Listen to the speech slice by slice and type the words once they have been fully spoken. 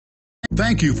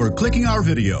Thank you for clicking our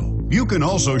video. You can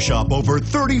also shop over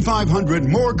 3,500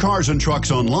 more cars and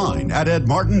trucks online at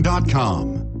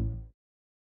edmartin.com.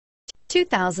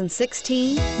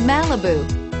 2016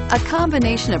 Malibu. A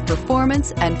combination of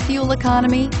performance and fuel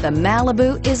economy, the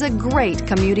Malibu is a great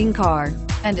commuting car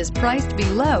and is priced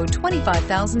below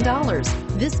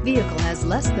 $25,000. This vehicle has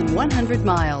less than 100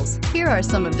 miles. Here are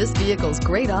some of this vehicle's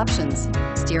great options: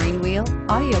 steering wheel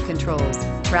audio controls,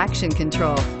 traction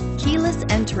control, keyless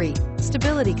entry,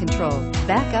 stability control,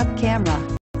 backup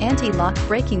camera, anti-lock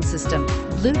braking system,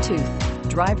 Bluetooth,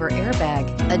 driver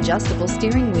airbag, adjustable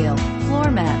steering wheel,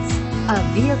 floor mats. A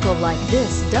vehicle like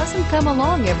this doesn't come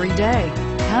along every day.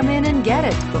 Come in and get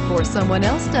it before someone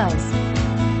else does.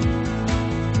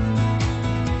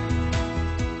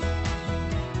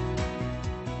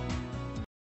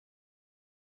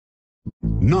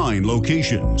 Nine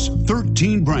locations,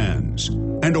 13 brands,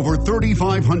 and over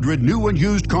 3,500 new and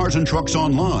used cars and trucks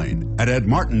online at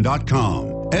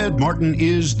edmartin.com. Ed Martin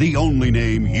is the only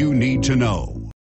name you need to know.